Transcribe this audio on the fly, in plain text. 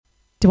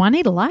Do I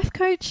need a life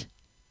coach?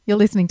 You're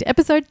listening to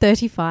episode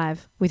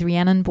 35 with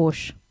Rhiannon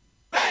Bush.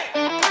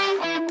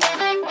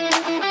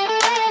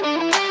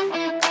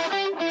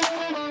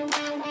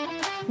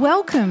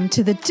 Welcome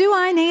to the Do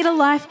I Need a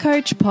Life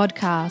Coach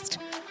podcast.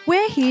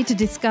 We're here to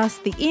discuss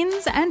the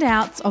ins and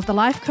outs of the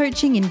life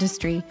coaching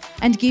industry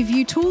and give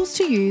you tools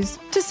to use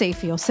to see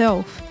for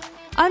yourself.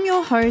 I'm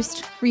your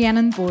host,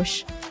 Rhiannon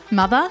Bush,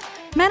 mother,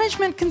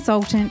 management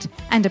consultant,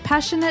 and a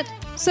passionate,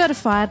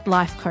 certified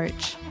life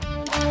coach.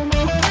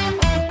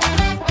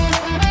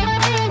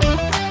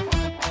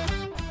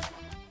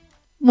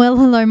 Well,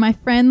 hello, my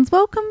friends.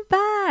 Welcome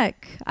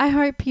back. I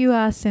hope you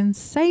are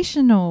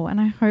sensational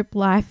and I hope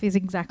life is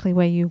exactly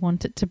where you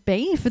want it to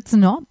be. If it's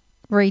not,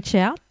 reach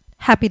out.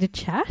 Happy to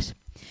chat.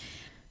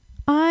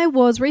 I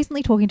was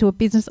recently talking to a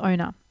business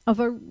owner of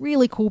a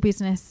really cool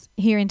business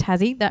here in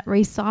Tassie that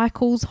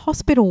recycles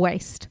hospital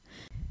waste.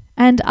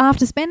 And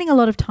after spending a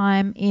lot of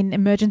time in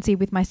emergency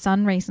with my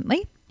son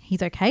recently,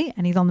 he's okay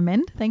and he's on the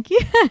mend, thank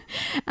you,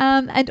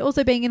 and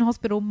also being in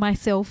hospital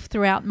myself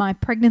throughout my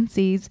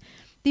pregnancies,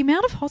 the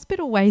amount of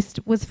hospital waste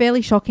was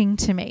fairly shocking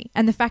to me,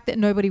 and the fact that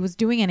nobody was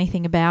doing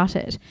anything about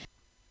it.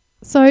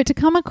 So to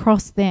come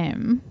across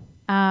them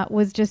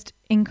was just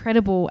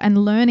incredible,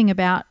 and learning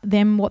about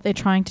them, what they're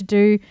trying to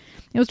do,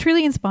 it was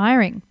truly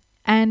inspiring.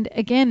 And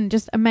again,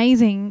 just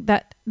amazing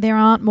that there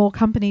aren't more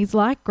companies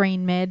like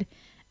GreenMed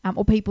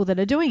or people that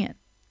are doing it.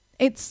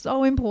 It's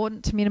so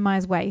important to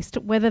minimize waste,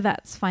 whether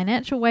that's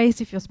financial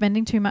waste if you're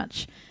spending too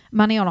much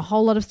money on a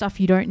whole lot of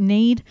stuff you don't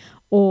need,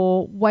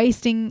 or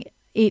wasting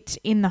it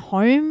in the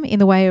home in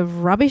the way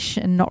of rubbish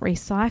and not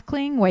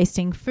recycling,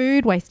 wasting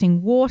food,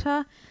 wasting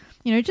water.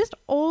 Just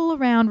all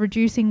around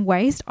reducing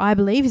waste, I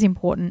believe, is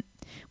important.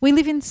 We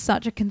live in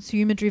such a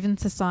consumer-driven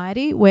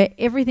society where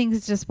everything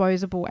is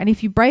disposable, and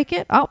if you break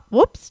it,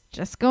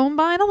 just go and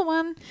buy another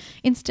one,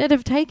 instead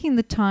of taking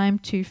the time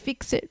to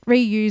fix it,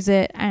 reuse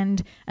it,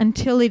 and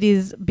until it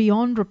is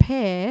beyond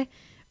repair,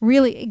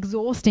 really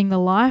exhausting the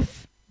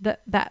life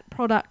that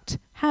product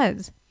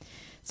has.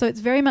 So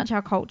it's very much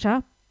our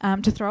culture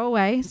to throw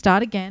away,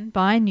 start again,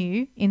 buy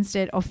new,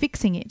 instead of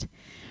fixing it.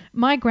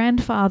 My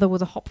grandfather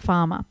was a hop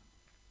farmer,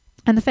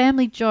 and the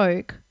family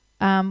joke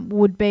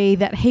would be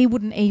that he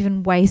wouldn't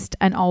even waste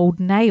an old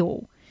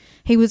nail.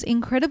 He was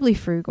incredibly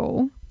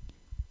frugal,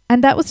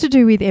 and that was to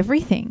do with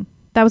everything.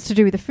 That was to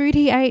do with the food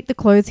he ate, the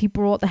clothes he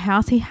brought, the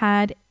house he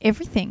had,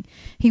 everything.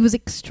 He was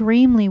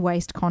extremely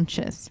waste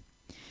conscious.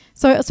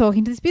 So I was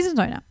talking to this business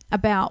owner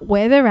about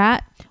where they're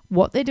at,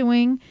 what they're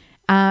doing,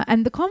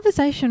 and the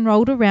conversation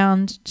rolled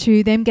around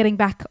to them getting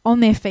back on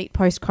their feet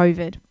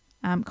post-COVID.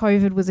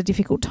 COVID was a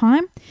difficult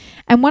time.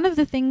 And one of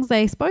the things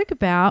they spoke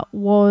about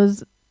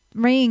was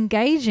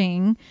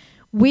re-engaging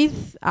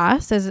with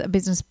us as a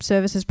business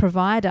services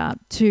provider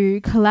to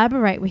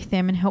collaborate with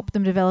them and help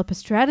them develop a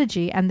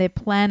strategy and their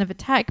plan of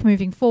attack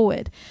moving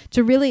forward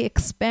to really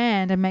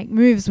expand and make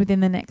moves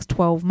within the next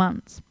 12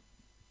 months.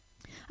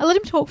 I let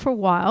him talk for a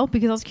while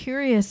because I was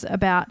curious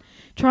about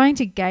trying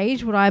to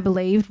gauge what I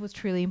believed was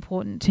truly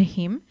important to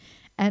him.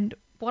 And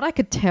what I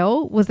could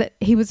tell was that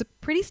he was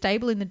pretty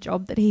stable in the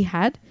job that he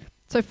had.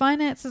 So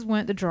finances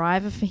weren't the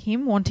driver for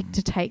him wanting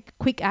to take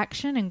quick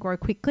action and grow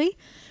quickly.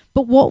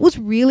 But what was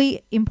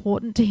really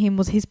important to him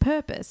was his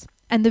purpose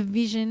and the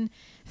vision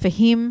for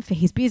him, for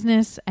his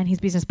business and his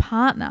business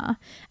partner,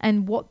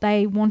 and what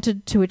they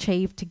wanted to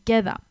achieve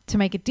together to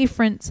make a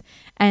difference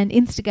and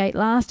instigate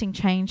lasting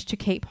change to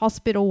keep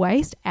hospital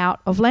waste out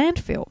of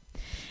landfill.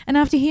 And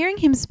after hearing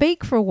him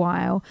speak for a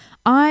while,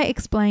 I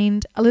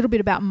explained a little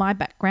bit about my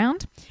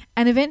background,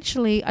 and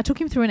eventually I took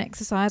him through an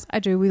exercise I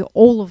do with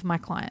all of my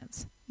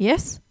clients.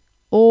 Yes,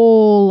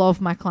 all of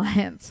my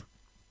clients.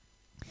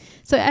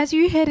 So as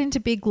you head into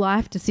big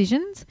life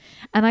decisions,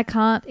 and I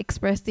can't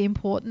express the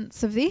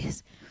importance of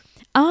this,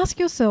 ask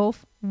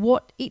yourself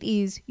what it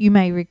is you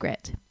may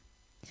regret.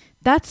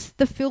 That's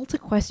the filter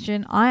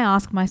question I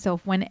ask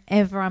myself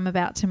whenever I'm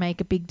about to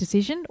make a big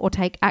decision or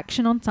take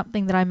action on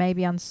something that I may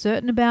be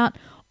uncertain about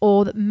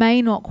or that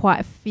may not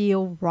quite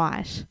feel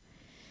right.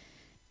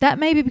 That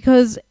may be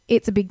because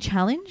it's a big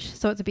challenge,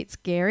 so it's a bit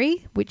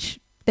scary, which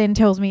then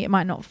tells me it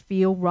might not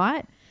feel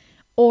right.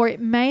 Or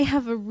it may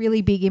have a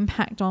really big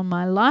impact on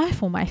my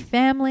life or my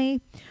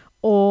family,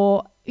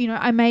 or,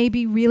 I may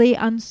be really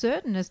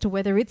uncertain as to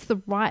whether it's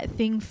the right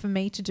thing for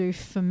me to do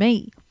for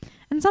me.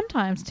 And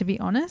sometimes, to be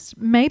honest,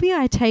 maybe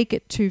I take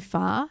it too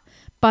far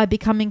by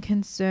becoming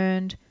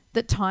concerned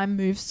that time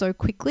moves so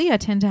quickly. I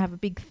tend to have a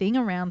big thing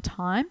around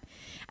time,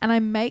 and I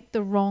make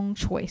the wrong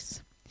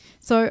choice.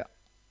 So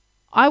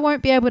I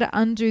won't be able to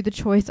undo the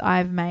choice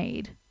I've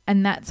made.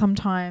 And that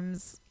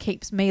sometimes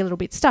keeps me a little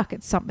bit stuck.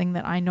 It's something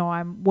that I know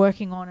I'm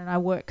working on and I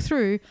work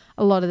through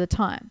a lot of the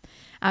time.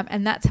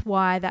 And that's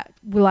why that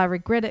will I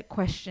regret it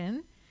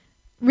question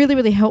really,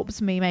 really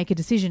helps me make a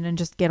decision and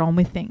just get on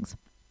with things.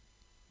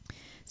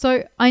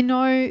 So I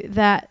know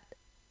that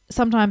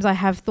sometimes I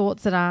have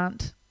thoughts that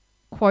aren't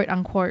quote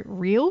unquote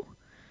real,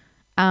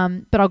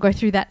 but I'll go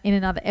through that in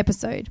another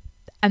episode.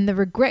 And the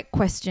regret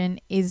question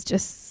is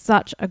just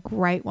such a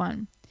great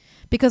one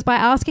Because by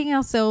asking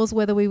ourselves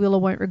whether we will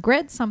or won't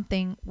regret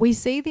something, we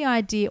see the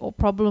idea or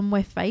problem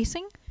we're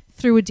facing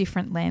through a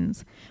different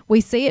lens. We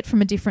see it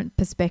from a different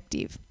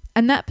perspective.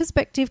 And that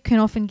perspective can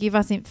often give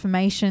us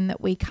information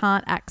that we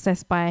can't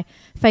access by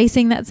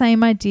facing that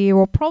same idea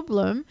or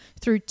problem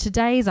through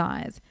today's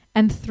eyes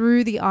and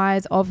through the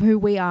eyes of who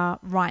we are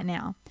right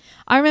now.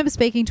 I remember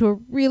speaking to a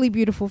really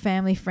beautiful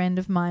family friend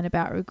of mine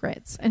about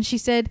regrets, and she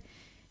said,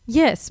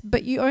 yes,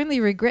 but you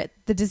only regret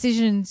the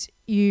decisions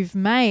you've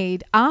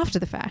made after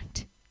the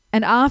fact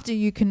and after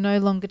you can no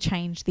longer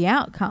change the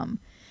outcome.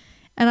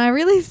 And I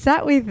really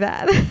sat with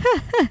that.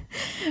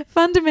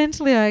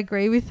 Fundamentally, I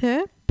agree with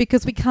her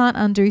because we can't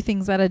undo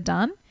things that are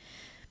done.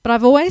 But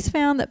I've always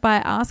found that by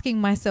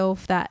asking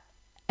myself that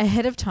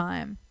ahead of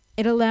time,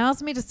 it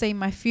allows me to see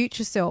my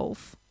future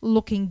self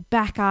looking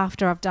back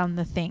after I've done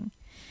the thing.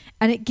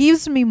 And it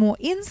gives me more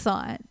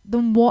insight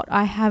than what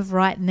I have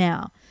right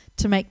now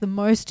to make the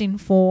most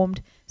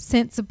informed,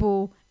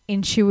 sensible,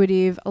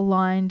 intuitive,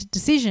 aligned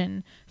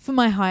decision for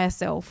my higher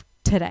self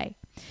today.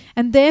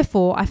 And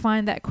therefore, I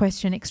find that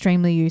question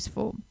extremely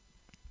useful.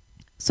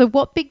 So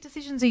what big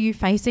decisions are you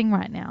facing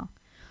right now?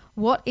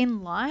 What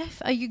in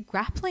life are you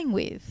grappling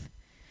with?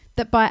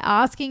 That by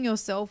asking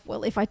yourself,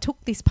 well, if I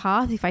took this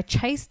path, if I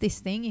chased this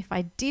thing, if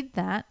I did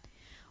that,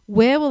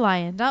 where will I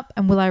end up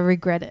and will I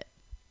regret it?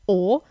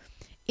 Or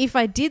if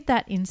I did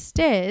that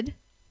instead,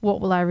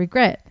 what will I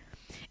regret?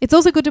 It's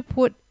also good to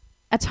put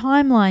a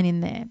timeline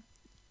in there.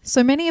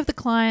 So many of the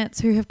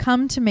clients who have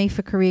come to me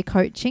for career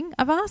coaching,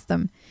 I've asked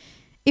them,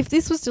 if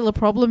this was still a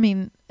problem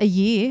in a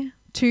year,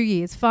 2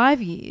 years,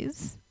 5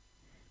 years,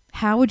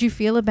 how would you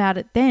feel about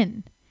it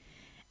then?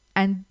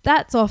 And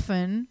that's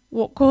often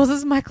what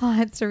causes my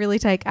clients to really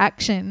take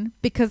action,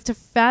 because to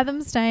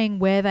fathom staying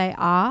where they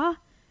are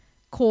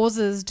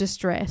causes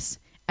distress.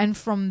 And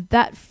from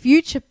that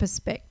future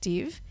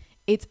perspective,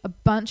 it's a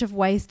bunch of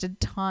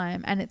wasted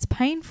time, and it's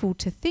painful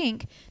to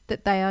think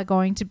that they are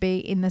going to be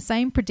in the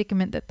same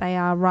predicament that they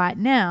are right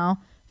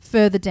now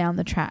further down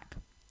the track.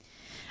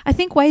 I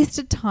think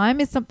wasted time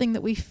is something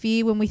that we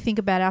fear when we think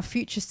about our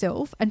future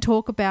self and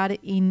talk about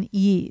it in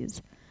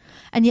years.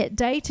 And yet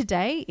day to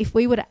day, if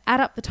we were to add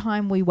up the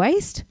time we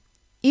waste,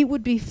 it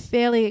would be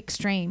fairly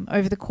extreme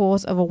over the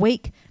course of a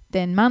week,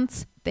 then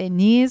months, then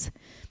years.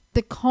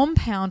 The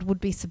compound would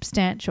be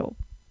substantial.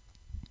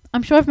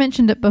 I'm sure I've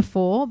mentioned it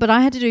before, but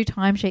I had to do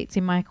timesheets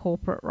in my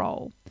corporate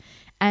role.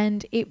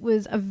 And it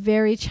was a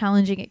very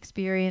challenging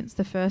experience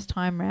the first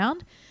time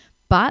round,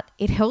 but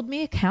it held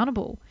me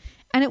accountable.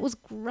 And it was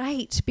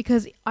great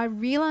because I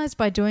realized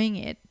by doing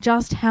it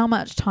just how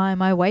much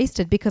time I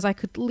wasted, because I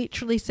could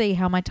literally see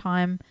how my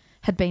time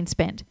had been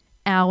spent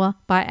hour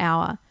by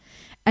hour.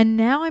 And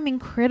now I'm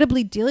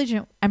incredibly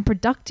diligent and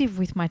productive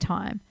with my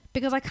time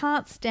because I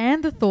can't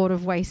stand the thought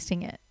of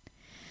wasting it.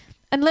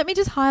 And let me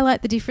just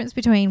highlight the difference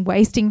between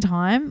wasting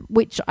time,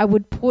 which I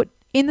would put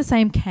in the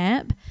same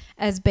camp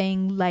as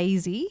being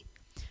lazy,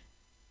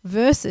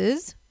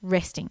 versus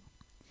resting.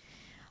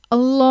 A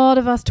lot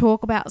of us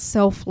talk about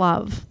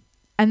self-love,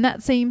 and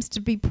that seems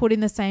to be put in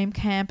the same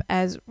camp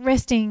as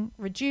resting,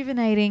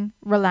 rejuvenating,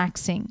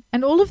 relaxing.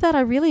 And all of that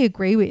I really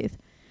agree with.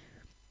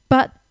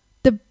 But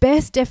the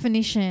best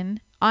definition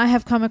I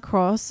have come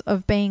across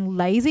of being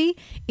lazy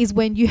is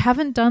when you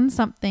haven't done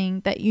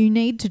something that you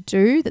need to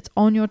do that's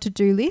on your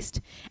to-do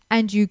list,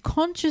 and you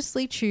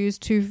consciously choose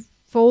to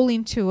fall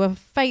into a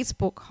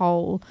Facebook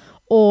hole,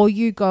 or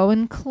you go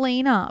and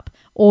clean up,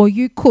 or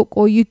you cook,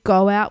 or you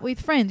go out with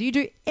friends. You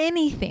do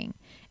anything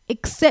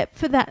except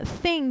for that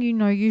thing you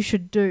know you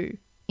should do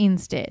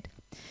instead.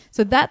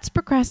 So that's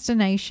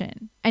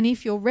procrastination. And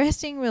if you're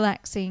resting,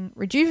 relaxing,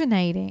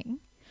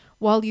 rejuvenating,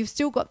 while you've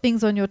still got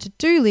things on your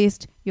to-do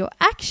list, you're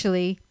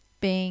actually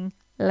being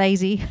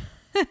lazy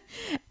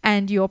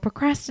and you're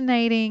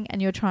procrastinating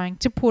and you're trying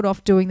to put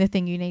off doing the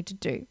thing you need to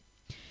do.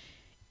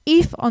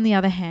 If, on the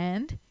other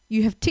hand,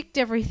 you have ticked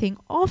everything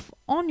off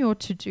on your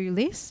to-do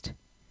list,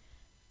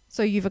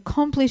 so you've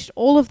accomplished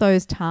all of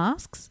those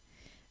tasks,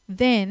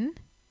 then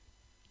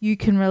you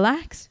can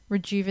relax,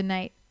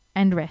 rejuvenate,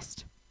 and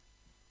rest.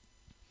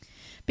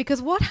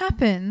 Because what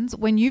happens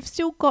when you've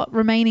still got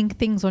remaining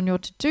things on your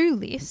to-do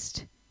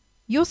list,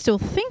 you're still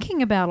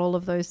thinking about all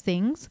of those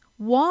things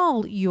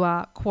while you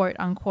are, quote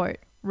unquote,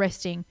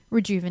 resting,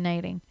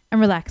 rejuvenating,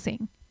 and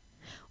relaxing,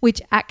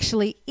 which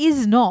actually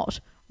is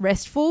not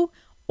restful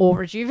or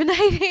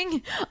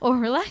rejuvenating or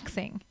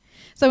relaxing.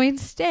 So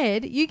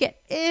instead, you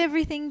get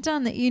everything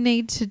done that you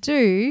need to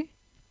do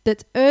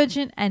that's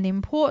urgent and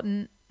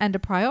important and a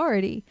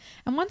priority.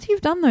 And once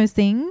you've done those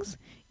things,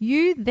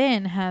 you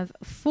then have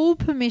full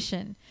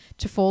permission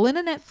to fall in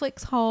a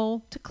Netflix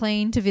hole, to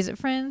clean, to visit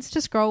friends,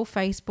 to scroll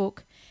Facebook,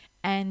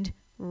 and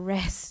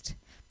rest.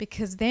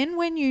 Because then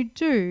when you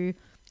do,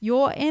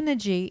 your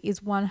energy is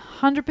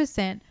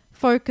 100%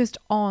 focused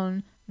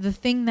on the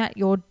thing that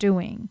you're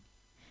doing.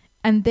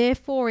 And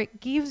therefore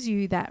it gives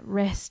you that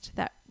rest,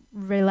 that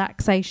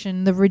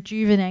relaxation, the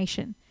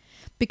rejuvenation.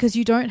 Because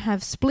you don't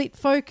have split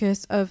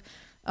focus of,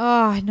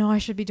 oh, I know I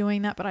should be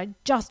doing that, but I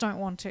just don't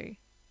want to.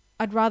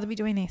 I'd rather be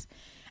doing this.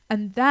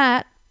 And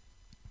that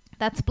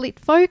That split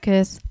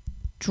focus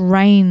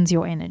drains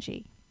your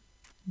energy.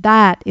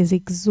 That is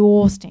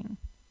exhausting.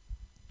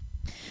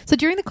 So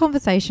during the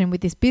conversation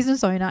with this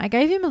business owner, I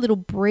gave him a little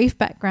brief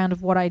background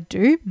of what I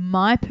do,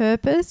 my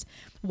purpose,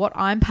 what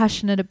I'm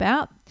passionate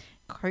about,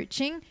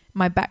 coaching,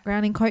 my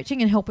background in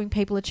coaching and helping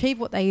people achieve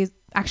what they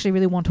actually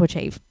really want to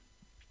achieve.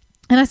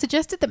 And I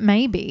suggested that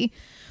maybe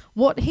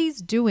what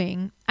he's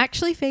doing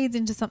actually feeds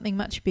into something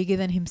much bigger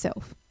than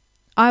himself.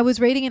 I was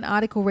reading an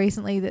article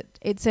recently that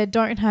it said,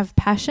 don't have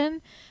passion,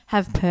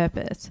 have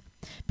purpose.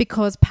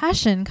 Because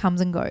passion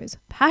comes and goes.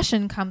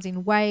 Passion comes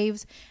in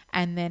waves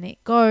and then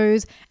it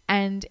goes,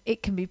 and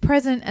it can be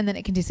present and then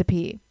it can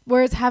disappear.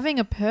 Whereas having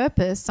a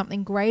purpose,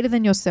 something greater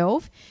than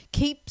yourself,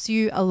 keeps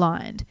you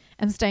aligned,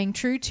 and staying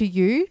true to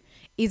you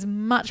is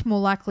much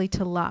more likely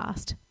to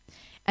last.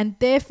 And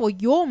therefore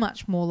you're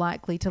much more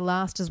likely to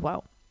last as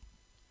well.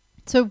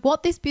 So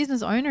what this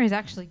business owner is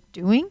actually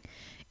doing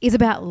is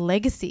about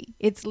legacy.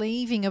 It's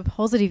leaving a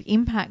positive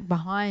impact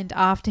behind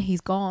after he's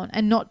gone,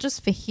 and not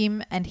just for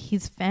him and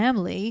his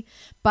family,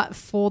 but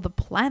for the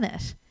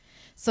planet.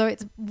 So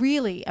it's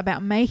really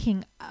about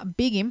making a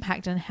big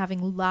impact and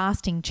having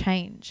lasting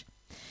change.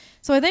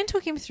 So I then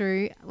took him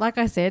through, like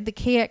I said, the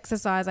key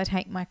exercise I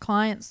take my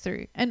clients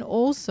through. And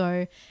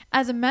also,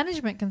 as a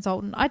management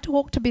consultant, I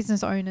talk to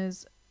business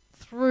owners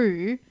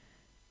through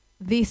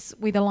this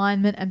with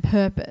alignment and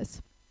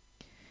purpose.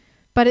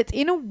 But it's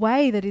in a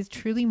way that is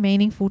truly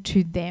meaningful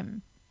to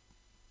them.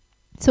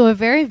 So a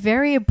very,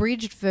 very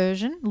abridged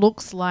version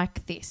looks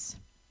like this.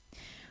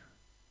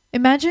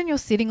 Imagine you're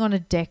sitting on a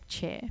deck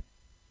chair.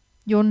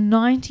 You're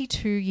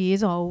 92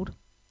 years old.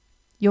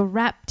 You're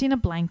wrapped in a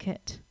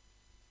blanket.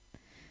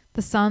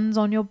 The sun's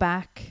on your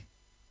back.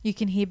 You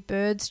can hear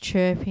birds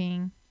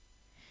chirping.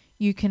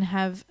 You can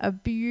have a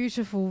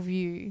beautiful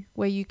view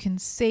where you can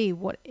see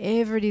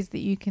whatever it is that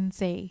you can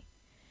see.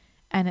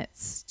 And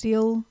it's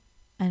still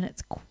and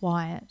it's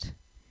quiet.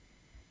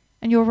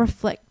 And you're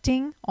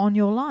reflecting on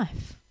your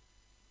life.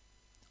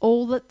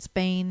 All that's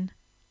been,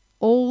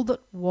 all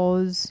that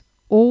was,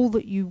 all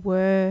that you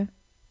were,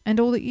 and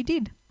all that you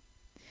did.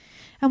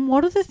 And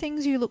what are the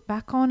things you look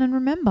back on and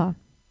remember?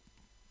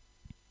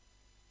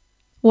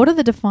 What are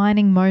the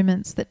defining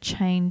moments that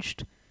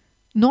changed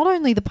not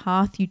only the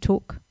path you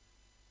took,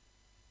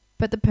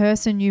 but the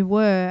person you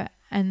were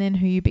and then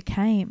who you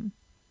became?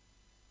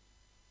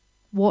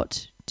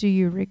 What do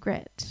you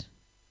regret?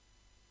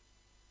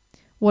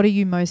 What are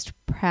you most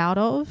proud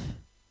of?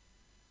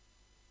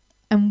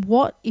 And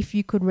what, if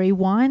you could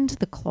rewind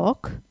the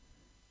clock,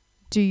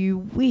 do you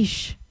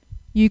wish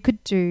you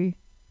could do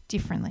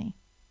differently?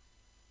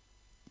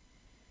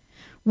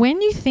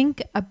 When you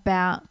think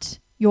about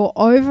your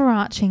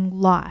overarching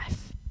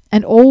life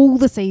and all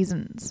the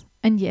seasons,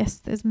 and yes,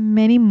 there's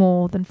many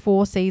more than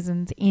 4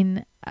 seasons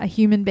in a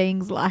human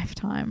being's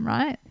lifetime,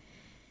 right?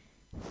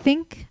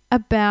 Think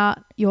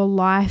about your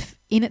life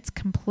in its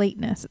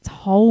completeness, its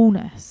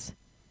wholeness.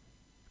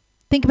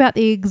 Think about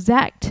the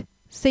exact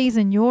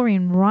season you're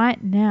in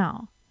right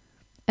now,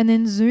 and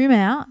then zoom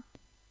out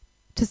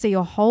to see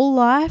your whole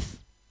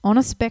life on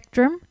a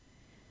spectrum.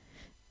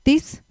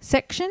 This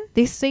section,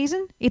 this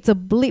season, it's a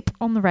blip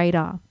on the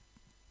radar.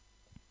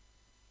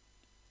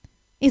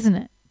 Isn't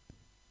it?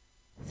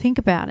 Think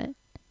about it.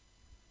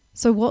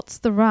 So what's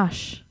the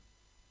rush?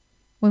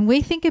 When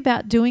we think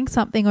about doing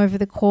something over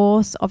the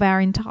course of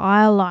our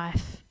entire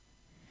life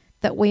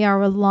that we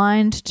are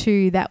aligned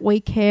to, that we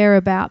care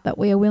about, that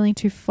we are willing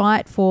to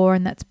fight for,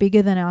 and that's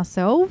bigger than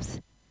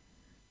ourselves,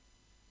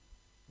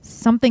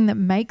 something that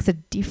makes a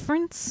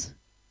difference,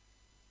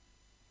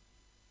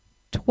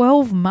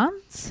 12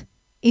 months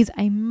is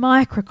a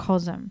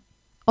microcosm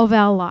of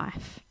our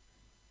life.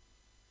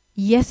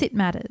 Yes, it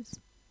matters.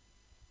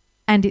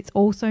 And it's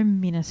also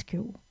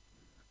minuscule.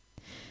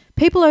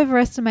 People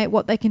overestimate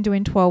what they can do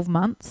in 12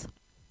 months,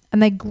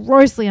 and they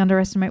grossly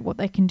underestimate what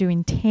they can do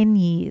in 10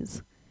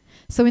 years.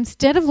 So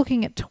instead of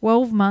looking at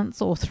 12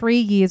 months or 3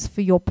 years for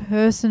your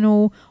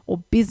personal or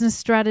business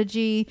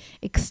strategy,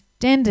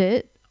 extend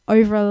it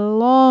over a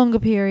longer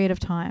period of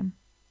time.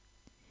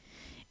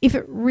 If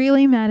it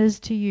really matters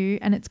to you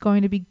and it's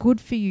going to be good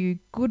for you,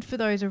 good for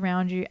those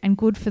around you, and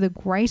good for the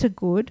greater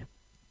good,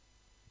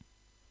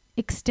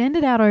 extend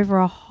it out over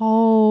a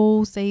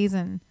whole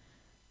season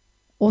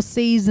or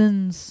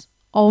seasons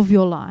of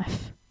your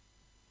life.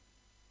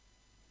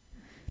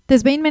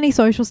 There's been many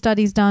social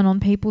studies done on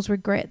people's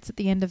regrets at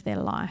the end of their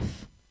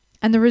life,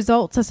 and the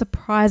results are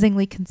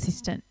surprisingly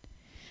consistent.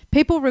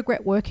 People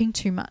regret working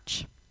too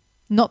much,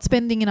 not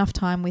spending enough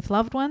time with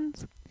loved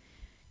ones,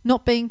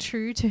 not being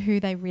true to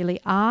who they really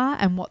are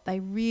and what they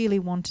really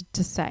wanted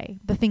to say,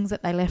 the things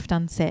that they left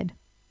unsaid.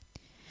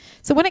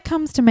 So when it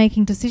comes to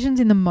making decisions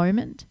in the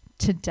moment,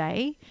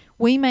 today,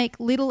 we make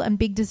little and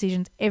big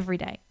decisions every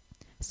day.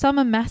 Some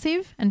are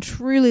massive and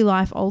truly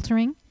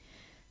life-altering.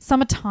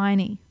 Some are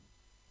tiny.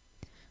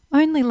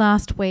 Only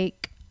last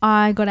week,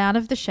 I got out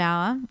of the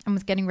shower and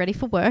was getting ready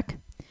for work.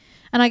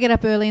 And I get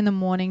up early in the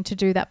morning to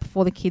do that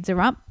before the kids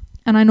are up.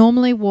 And I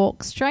normally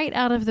walk straight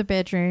out of the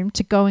bedroom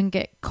to go and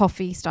get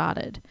coffee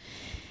started.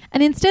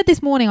 And instead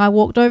this morning I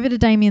walked over to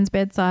Damien's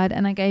bedside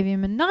and I gave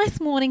him a nice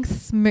morning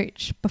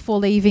smooch before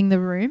leaving the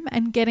room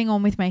and getting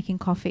on with making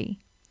coffee.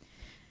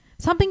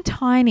 Something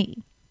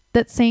tiny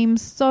that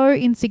seems so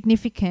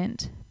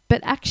insignificant,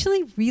 but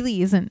actually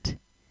really isn't.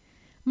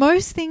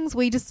 Most things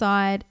we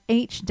decide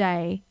each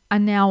day are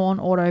now on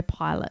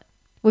autopilot.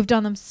 We've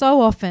done them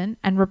so often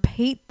and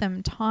repeat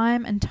them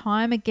time and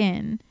time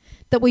again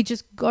that we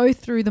just go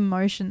through the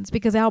motions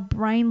because our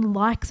brain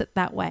likes it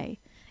that way.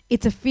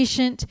 It's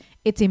efficient,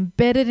 it's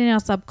embedded in our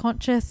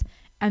subconscious,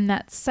 and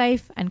that's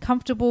safe and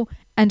comfortable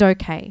and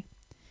okay.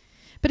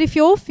 But if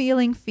you're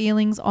feeling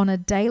feelings on a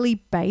daily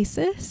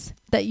basis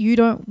that you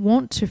don't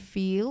want to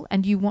feel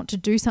and you want to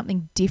do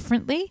something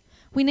differently,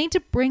 we need to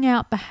bring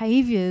out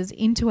behaviors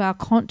into our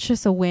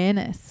conscious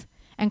awareness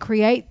and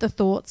create the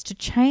thoughts to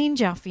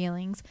change our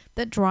feelings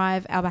that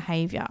drive our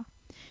behavior.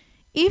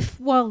 If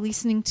while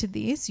listening to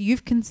this,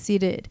 you've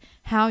considered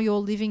how you're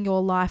living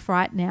your life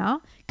right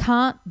now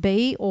can't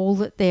be all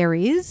that there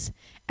is,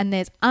 and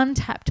there's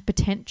untapped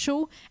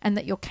potential, and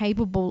that you're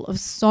capable of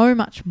so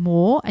much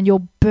more, and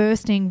you're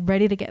bursting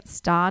ready to get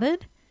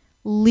started,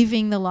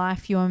 living the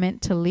life you are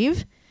meant to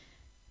live,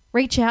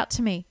 reach out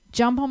to me.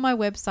 Jump on my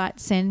website,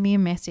 send me a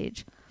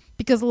message,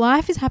 because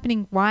life is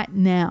happening right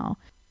now,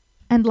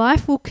 and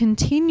life will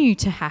continue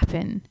to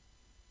happen.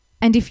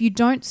 And if you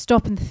don't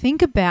stop and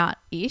think about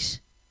it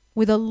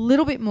with a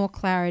little bit more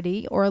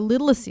clarity or a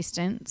little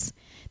assistance,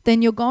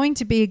 then you're going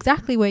to be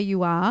exactly where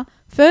you are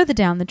further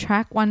down the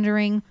track,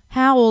 wondering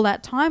how all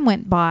that time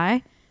went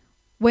by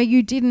where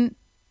you didn't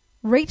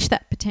reach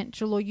that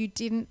potential or you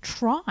didn't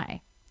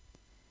try.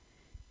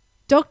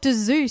 Dr.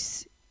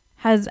 Seuss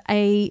has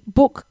a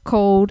book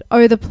called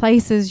Oh, the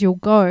Places You'll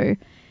Go,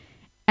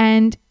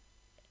 and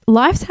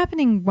life's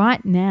happening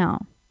right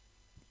now.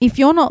 If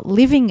you're not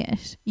living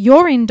it,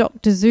 you're in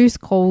Dr. Seuss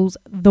calls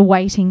the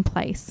waiting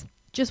place.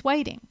 Just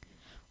waiting.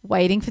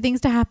 Waiting for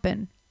things to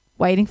happen.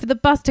 Waiting for the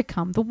bus to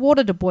come, the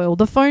water to boil,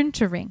 the phone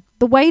to ring.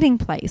 The waiting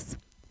place.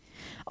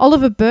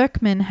 Oliver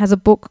Burkeman has a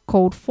book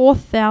called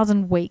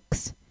 4,000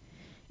 Weeks.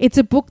 It's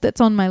a book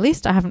that's on my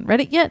list. I haven't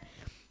read it yet,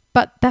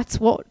 but that's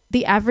what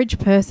the average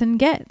person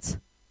gets.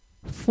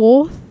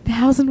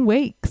 4,000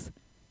 weeks.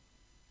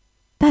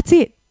 That's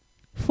it.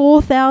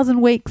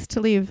 4,000 weeks to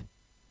live.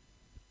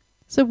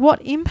 So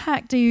what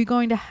impact are you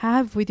going to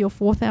have with your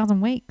 4,000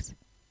 weeks?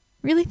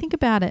 Really think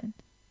about it.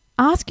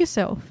 Ask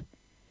yourself,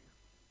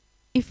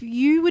 if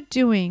you were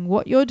doing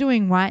what you're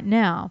doing right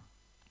now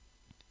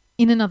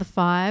in another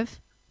 5,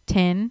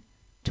 10,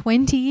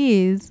 20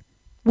 years,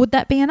 would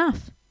that be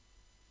enough?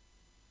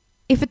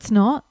 If it's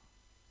not,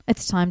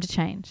 it's time to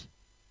change.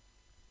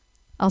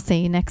 I'll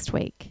see you next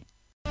week.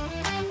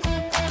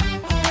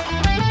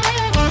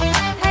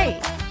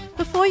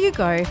 Before you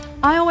go,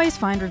 I always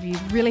find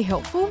reviews really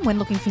helpful when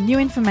looking for new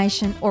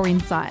information or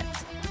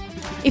insights.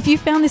 If you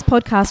found this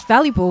podcast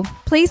valuable,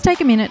 please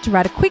take a minute to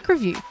write a quick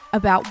review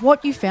about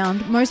what you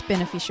found most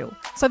beneficial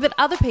so that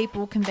other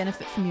people can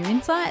benefit from your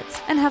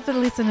insights and have a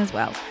listen as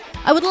well.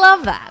 I would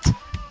love that.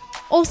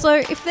 Also,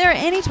 if there are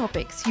any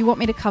topics you want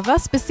me to cover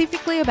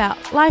specifically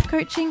about life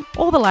coaching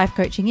or the life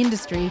coaching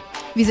industry,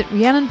 visit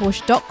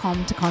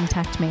rhiannonbush.com to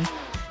contact me.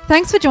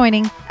 Thanks for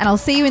joining, and I'll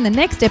see you in the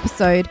next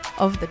episode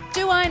of the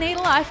Do I Need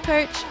a Life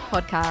Coach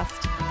podcast.